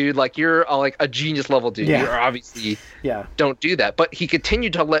 okay, dude, like you're like a genius level dude. Yeah. You're obviously don't do that. But he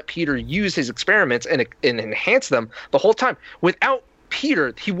continued to let Peter use his experiments and enhance them the whole time. Without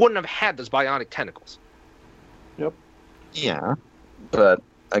Peter, he wouldn't have had those bionic tentacles. Yep. Yeah, but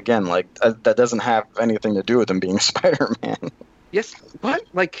again, like that doesn't have anything to do with him being Spider-Man. Yes, but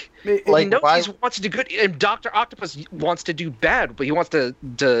like why wants to do good, and Dr. Octopus wants to do bad, but he wants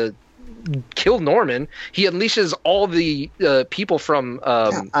to kill Norman. He unleashes all the people from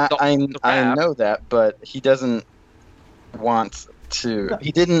I know that, but he doesn't want to.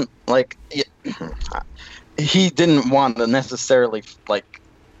 He didn't like. He didn't want to necessarily like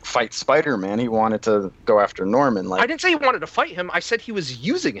fight Spider-Man. He wanted to go after Norman. Like, I didn't say he wanted to fight him. I said he was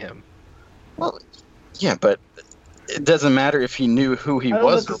using him. Well, yeah, but it doesn't matter if he knew who he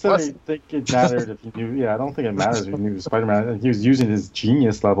was or wasn't. I don't think it mattered if he knew. Yeah, I don't think it matters if he knew Spider-Man. He was using his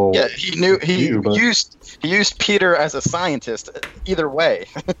genius level. Yeah, he knew. He used Peter as a scientist. Either way.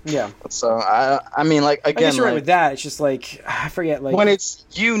 Yeah. So I mean, like again, I guess you're right with that. It's just like I forget. Like when it's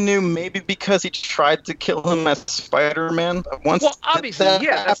knew maybe because he tried to kill him as Spider-Man. Once. Well, obviously,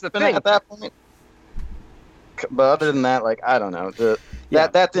 that's the thing. At that point. But other than that, like I don't know.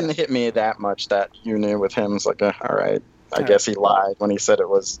 That didn't hit me that much. That you knew with him. It's like, all right. I guess he lied when he said it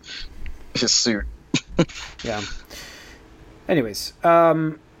was his suit. Yeah. Anyways,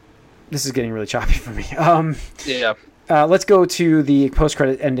 this is getting really choppy for me. Yeah. Let's go to the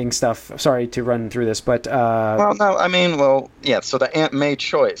post-credit ending stuff. Sorry to run through this, but well, no, I mean, so the Aunt May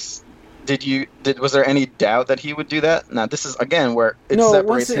choice. Was there any doubt that he would do that? Now, this is again where it separates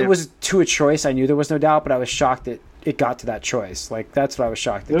once him. it was to a choice, I knew there was no doubt, but I was shocked that it got to that choice. Like that's what I was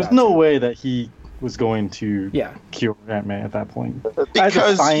shocked. There's no way that he was going to cure Aunt May at that point. Because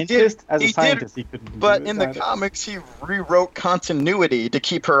as a scientist, he couldn't. But in the comics, he rewrote continuity to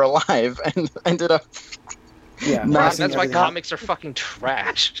keep her alive, and ended up. Yeah, that's why comics are fucking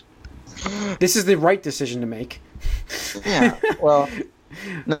trash. This is the right decision to make. Yeah. Well.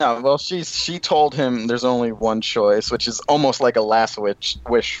 No, well, she told him there's only one choice, which is almost like a last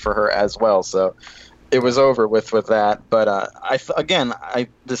wish for her as well. So it was over with that. But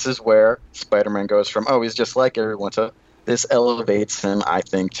this is where Spider-Man goes from he's just like everyone to this elevates him, I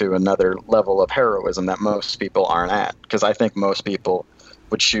think, to another level of heroism that most people aren't at. Because I think most people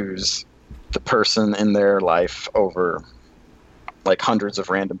would choose the person in their life over like hundreds of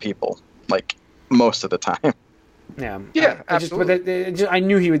random people, like most of the time. Yeah, absolutely. I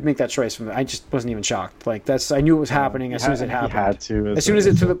knew he would make that choice. I just wasn't even shocked. Like I knew it was happening as soon as it happened. He had to. As soon as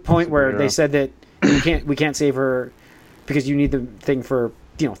it's to the point where they said that we can't save her because you need the thing for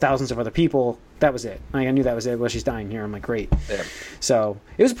thousands of other people. That was it. Like, I knew that was it. Well, she's dying here. I'm like, great. Yeah. So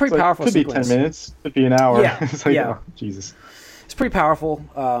it was a pretty powerful. Could sequence. Be 10 minutes. Could be an hour. Yeah. It's like, yeah. Oh, Jesus. It's pretty powerful.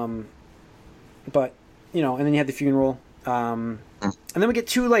 But and then you had the funeral. And then we get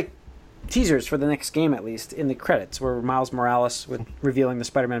two teasers for the next game, at least in the credits, where Miles Morales with revealing the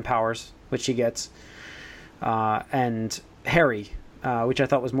Spider-Man powers, which he gets, and Harry, which I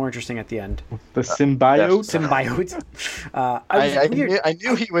thought was more interesting at the end. The symbiote. I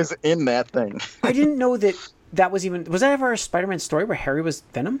knew he was in that thing. I didn't know that was that ever a Spider-Man story where Harry was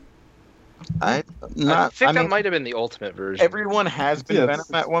Venom? I think that might have been the Ultimate version. Everyone has been Venom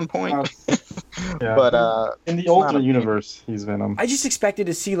at one point. Yeah. But in the Ultimate universe, he's Venom. I just expected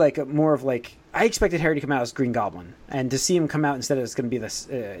to see I expected Harry to come out as Green Goblin, and to see him come out instead of it's going to be this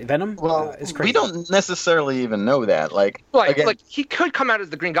Venom. Well, is crazy. We don't necessarily even know that. Like he could come out as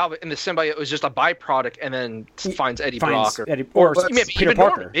the Green Goblin, and the symbiote was just a byproduct, and then finds Eddie Brock or Peter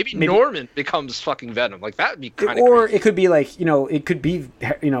Parker. Maybe Norman becomes fucking Venom. Like that would be kind of. Or crazy. It could be it could be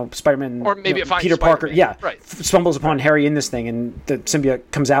Spider-Man. Or maybe it finds Peter Spider-Man. Parker. Yeah, right. Stumbles upon Harry in this thing, and the symbiote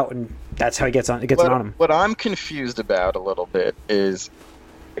comes out, and that's how he gets on. It gets on him. What I'm confused about a little bit is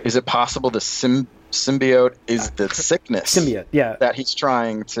it possible the symbiote is the sickness that he's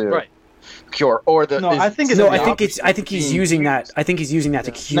trying to cure, or I think he's using that. I think he's using that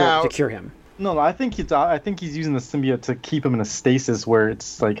to cure him. No, I think he's using the symbiote to keep him in a stasis where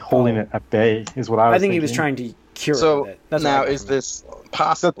it's like holding it at bay. Is what I was. I think thinking. he was trying to cure. So it. That's now is this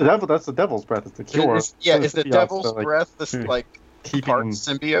possible? That's the devil's breath. It's the cure. Is the devil's breath this keeping part him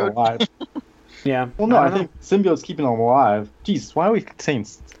symbiote? Alive. Yeah. Well, no, I think symbiote's keeping him alive. Jeez, why are we saying?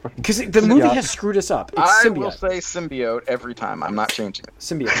 Because the movie has screwed us up. It's symbiote. I will say symbiote every time. I'm not changing it.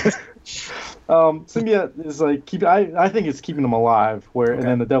 Symbiote. Symbiote is I think it's keeping him alive. And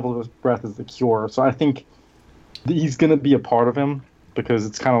then the devil's breath is the cure. So I think he's gonna be a part of him because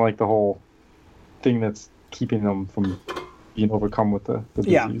it's kind of like the whole thing that's keeping him from being overcome with the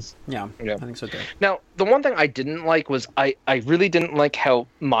disease. Yeah, I think so too. Now, the one thing I didn't like was I really didn't like how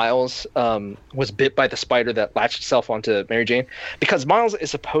Miles was bit by the spider that latched itself onto Mary Jane, because Miles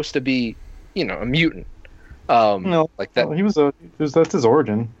is supposed to be, a mutant. No, like that. That's his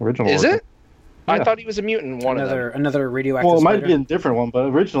original. Is origin. it? Yeah. I thought he was a mutant. Another radioactive. Well, it spider. might be a different one, but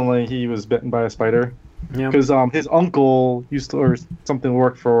originally he was bitten by a spider. Yeah. Because his uncle used to, or something,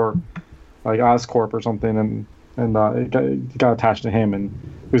 worked for like Oscorp or something, and it got attached to him, and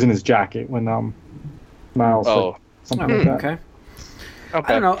it was in his jacket when Miles. Something like that. Okay.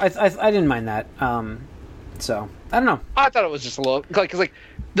 I don't know. I didn't mind that. So I don't know. I thought it was just a little because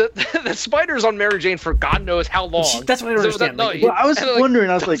the spiders on Mary Jane for God knows how long. That's what I don't understand. Well, I was wondering.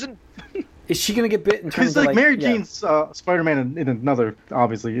 I was like, is she gonna get bit? Because Mary Jane's Spider-Man in another,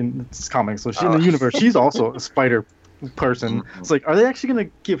 obviously in this comic, so in the universe, she's also a spider person. It's like, are they actually gonna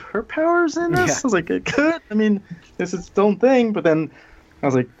give her powers in this? I was like, it could. I mean, this is its own thing, but then I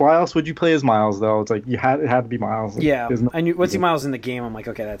was like, why else would you play as Miles though? It's like it had to be Miles. Like, I knew once Miles in the game, I'm like,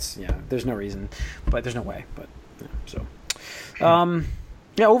 okay, that's there's no reason, but there's no way, but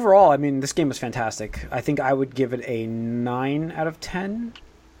overall, I mean, this game was fantastic. I think I would give it a 9 out of 10.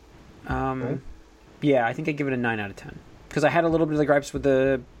 Yeah, I think I'd give it a 9 out of 10 because I had a little bit of the gripes with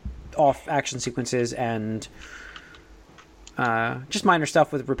the off action sequences and just minor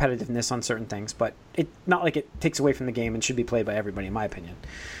stuff with repetitiveness on certain things, but it not like it takes away from the game and should be played by everybody, in my opinion.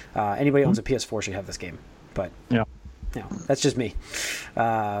 Anybody who owns a PS4 should have this game, but that's just me.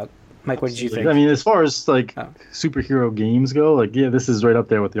 Mike, what did you think? I mean, as far as superhero games go, this is right up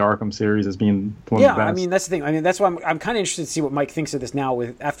there with the Arkham series as being one of the best. I mean, that's the thing. I mean, that's why I'm kind of interested to see what Mike thinks of this now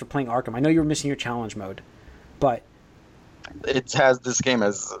after playing Arkham. I know you were missing your challenge mode, but it has this game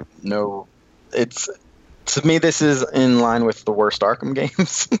as no. It's to me, this is in line with the worst Arkham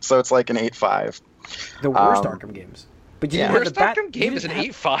games, so it's like an 8.5. The worst Arkham games, but you worst Arkham game is an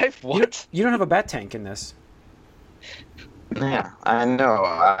 8.5. What? You don't have a bat tank in this. Yeah, I know.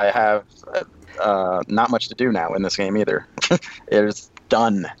 I have not much to do now in this game either. It's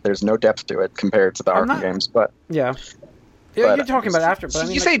done. There's no depth to it compared to the Arkham games, but you're talking about after. But I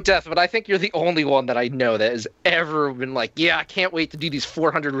mean, you say depth, but I think you're the only one that I know that has ever been like, I can't wait to do these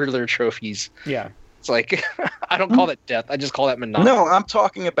 400 Riddler trophies. Yeah. It's like, I don't call that depth. I just call that monotony. No, I'm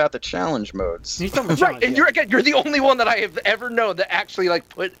talking about the challenge modes. Right, and you're the only one that I have ever known that actually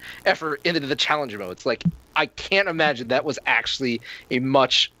put effort into the challenge modes. Like, I can't imagine that was actually a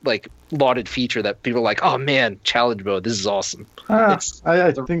much lauded feature that people are like, oh man, challenge mode, this is awesome. I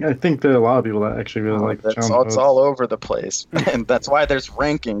think there are a lot of people that actually really like the challenge mode. It's all over the place, and that's why there's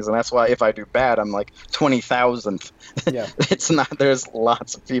rankings, and that's why if I do bad, I'm like 20,000th. Yeah, it's not. There's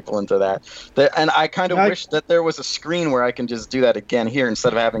lots of people into that, and I kind of wish that there was a screen where I can just do that again here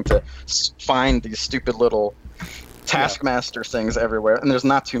instead of having to find these stupid little Taskmaster things everywhere, and there's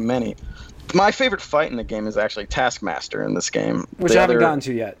not too many. My favorite fight in the game is actually Taskmaster in this game, which I haven't gotten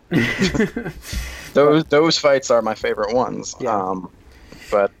to yet. those fights are my favorite ones. Yeah.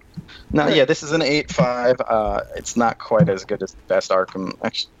 But no, this is an 8.5. It's not quite as good as the best Arkham,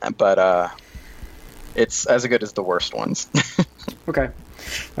 but it's as good as the worst ones. Okay,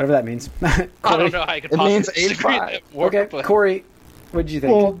 whatever that means. I don't know how I could possibly means 8.5. Okay, but... Corey, what did you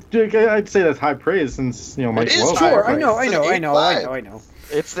think? Well, I'd say that's high praise since Mike it is loves sure. I know.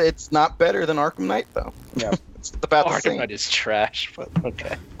 It's not better than Arkham Knight though. Yeah, it's about the same. Arkham Knight is trash, but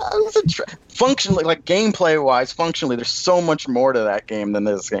okay. Functionally, gameplay wise, functionally, there's so much more to that game than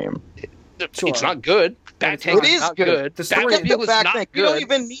this game. Sure. It's not good. Battank is not good. The story is not good. You don't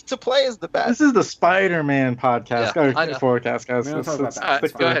even need to play as the Bat. This is the Spider-Man podcast. Yeah, Forecast, guys.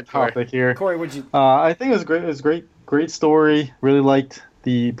 Let's go ahead, topic here. Corey, what'd you? I think it was great. It was great story. Really liked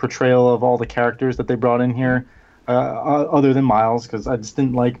the portrayal of all the characters that they brought in here. Other than Miles, because I just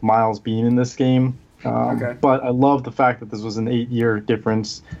didn't like Miles being in this game. But I love the fact that this was an 8-year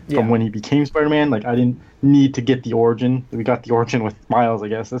difference from when he became Spider-Man. I didn't need to get the origin. We got the origin with Miles, I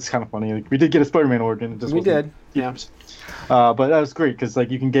guess. That's kind of funny. We did get a Spider-Man origin. We did. Yeah. But that was great because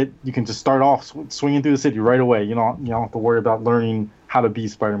you can just start off swinging through the city right away. You don't have to worry about learning how to be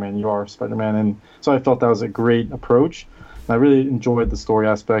Spider-Man. You are Spider-Man, and so I felt that was a great approach. And I really enjoyed the story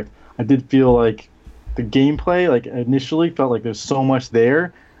aspect. I did feel like the gameplay, initially felt like there's so much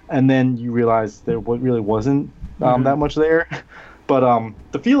there, and then you realize there really wasn't that much there. But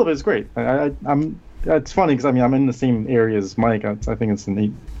the feel of it is great. It's funny because I'm in the same area as Mike. I think it's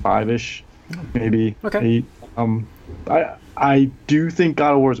an 8.5-ish, maybe 8. I do think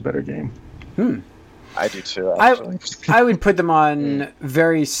God of War is a better game. I do too. Actually. I would put them on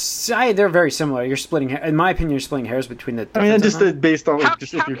they're very similar. You're splitting, in my opinion, you're splitting hairs between the. I mean, just based on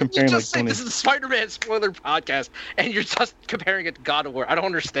if you're comparing, you just say this is a Spider-Man spoiler podcast, and you're just comparing it to God of War. I don't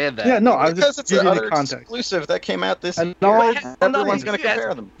understand that. Yeah, no, I was because just it's giving another the context. exclusive that came out this year. Everyone's going to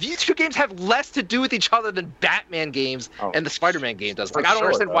compare them. These two games have less to do with each other than Batman games and the Spider-Man game does. Like, I don't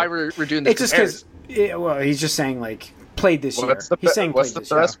understand why we're doing this. It's just because, well, he's just saying like played this year. He's saying what's the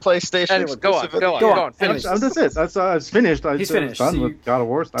best PlayStation? Anyway, go on. Finish. That's it. That's finished. He's finished. Done with God of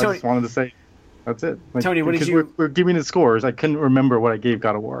War. I just wanted to say. That's it. Like, Tony, what did you? We're giving the scores. I couldn't remember what I gave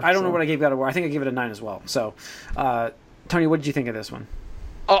God of War. I don't know what I gave God of War. I think I gave it a 9 as well. So, Tony, what did you think of this one?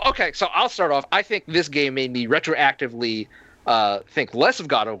 Oh, okay. So I'll start off. I think this game made me retroactively think less of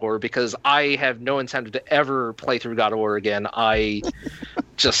God of War because I have no incentive to ever play through God of War again. I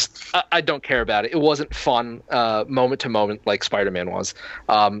don't care about it. It wasn't fun moment to moment like Spider-Man was.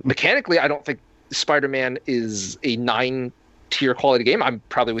 Mechanically, I don't think Spider-Man is a 9-tier quality game. I'm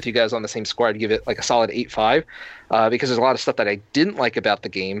probably with you guys on the same score. I'd give it like a solid 8.5 because there's a lot of stuff that I didn't like about the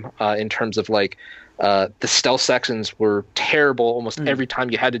game in terms of like the stealth sections were terrible almost every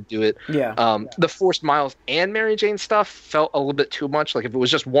time you had to do it. Yeah. The forced Miles and Mary Jane stuff felt a little bit too much. Like if it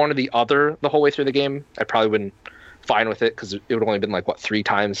was just one or the other the whole way through the game, I probably wouldn't fine with it because it would only been like 3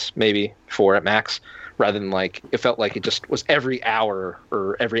 times, maybe 4 at max, rather than like it felt like it just was every hour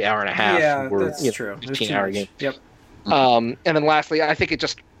or every hour and a half. Yeah, that's true. 15-hour game. Yep. And then lastly, I think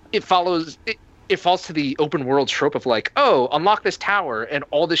it falls to the open world trope of like, oh, unlock this tower and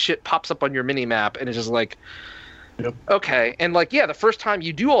all this shit pops up on your mini map and it's just like, okay. And like, yeah, the first time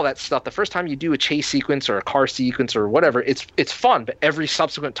you do all that stuff, the first time you do a chase sequence or a car sequence or whatever, it's fun. But every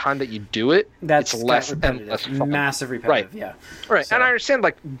subsequent time that you do it, it's less and less fun. Massive repetitive. Right. Yeah. Right. So. And I understand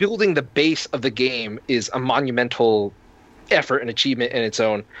like building the base of the game is a monumental effort and achievement in its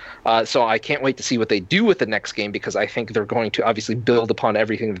own. So I can't wait to see what they do with the next game because I think they're going to obviously build upon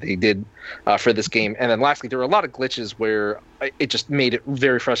everything that they did for this game. And then lastly, there were a lot of glitches where it just made it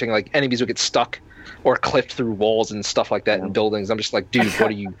very frustrating. Like enemies would get stuck or clipped through walls and stuff like that in buildings. I'm just like, dude, what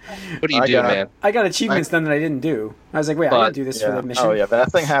do you do, man? I got achievements done that I didn't do. I was like, wait, I gotta do this for the mission. Oh yeah,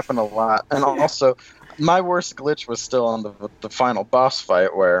 that thing happened a lot. And also, my worst glitch was still on the final boss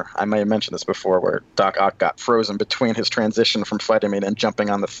fight where, I may have mentioned this before, where Doc Ock got frozen between his transition from fighting me and jumping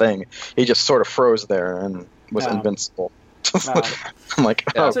on the thing. He just sort of froze there and was invincible. I'm like,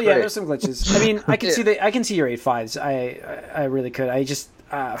 so yeah, there's some glitches. I mean, I can see your 8.5s. I really could. I just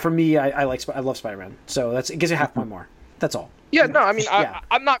for me, I love Spider-Man, so it gives you half point more. That's all. Yeah, no, I mean,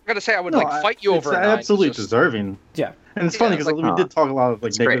 I'm not gonna say I would fight you over. It's absolutely deserving. Yeah, and it's funny because we did talk a lot of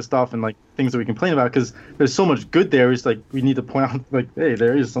like negative stuff and like things that we complain about because there's so much good there. It's like we need to point out like, hey,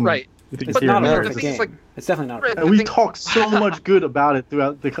 there is some. Right. It's not a perfect game. It's definitely not. And we talked so much good about it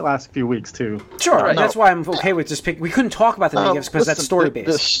throughout the last few weeks too. Sure, that's why I'm okay with just pick. We couldn't talk about the negatives because that's story based.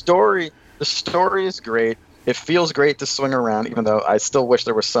 The story is great. It feels great to swing around, even though I still wish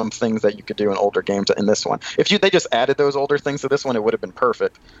there were some things that you could do in older games in this one. If they just added those older things to this one, it would have been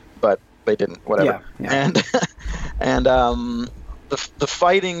perfect, but they didn't. Whatever. Yeah. And the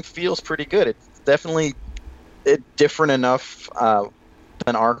fighting feels pretty good. It's definitely different enough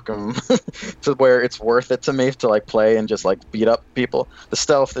than Arkham to where it's worth it to me to like play and just like beat up people. The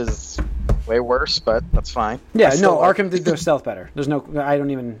stealth is way worse, but that's fine. Yeah, no, Arkham did their stealth better. I don't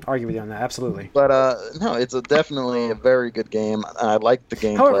even argue with you on that. Absolutely. But no, it's definitely a very good game. I like the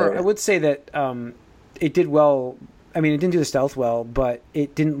gameplay. However, I would say that it did well. I mean, it didn't do the stealth well, but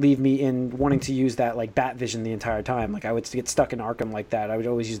it didn't leave me in wanting to use that like bat vision the entire time. Like I would get stuck in Arkham like that. I would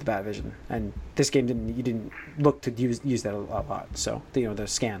always use the bat vision, and this game didn't. You didn't look to use that a lot. So the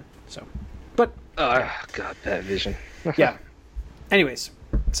scan. So, but God, bat vision. Yeah. Anyways,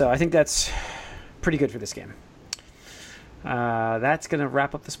 so I think that's pretty good for this game. That's gonna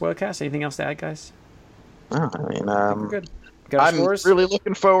wrap up the spoilercast. Anything else to add, guys? I mean, we're good. I'm really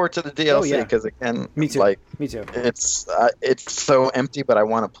looking forward to the DLC because again, me too. Me too. It's so empty, but I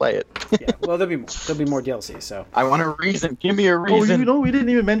want to play it. Yeah, well, there'll be more DLC. So I want a reason. Give me a reason. Oh, we didn't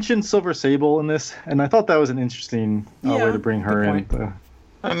even mention Silver Sable in this, and I thought that was an interesting way to bring her in.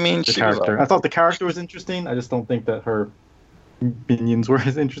 I mean, the character. I thought the character was interesting. I just don't think that her minions were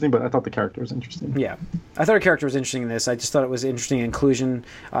as interesting, but I thought the character was interesting. Yeah, I thought her character was interesting in this. I just thought it was interesting inclusion.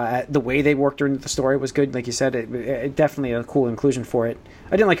 The way they worked during the story was good. Like you said, it definitely a cool inclusion for it.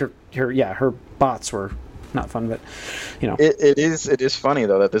 I didn't like her bots were not fun, but it is funny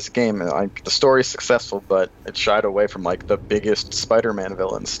though that this game, like the story is successful, but it shied away from like the biggest Spider-Man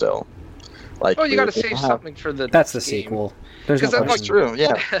villain still. Like, you got to save something for the. That's the game. Sequel. There's no that's true.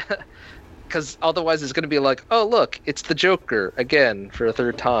 Yeah. Because otherwise it's going to be like, oh, look, it's the Joker again for a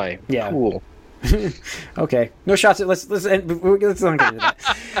third time. Yeah. Cool. Okay, no shots. Let's not get into that.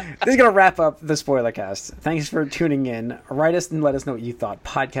 This is gonna wrap up the spoiler cast. Thanks for tuning in. Write us and let us know what you thought.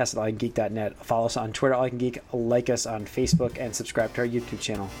 Podcast@allicangeek.net. Follow us on Twitter, AllicanGeek. Like us on Facebook, and subscribe to our YouTube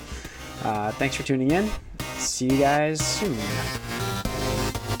channel. Thanks for tuning in. See you guys soon.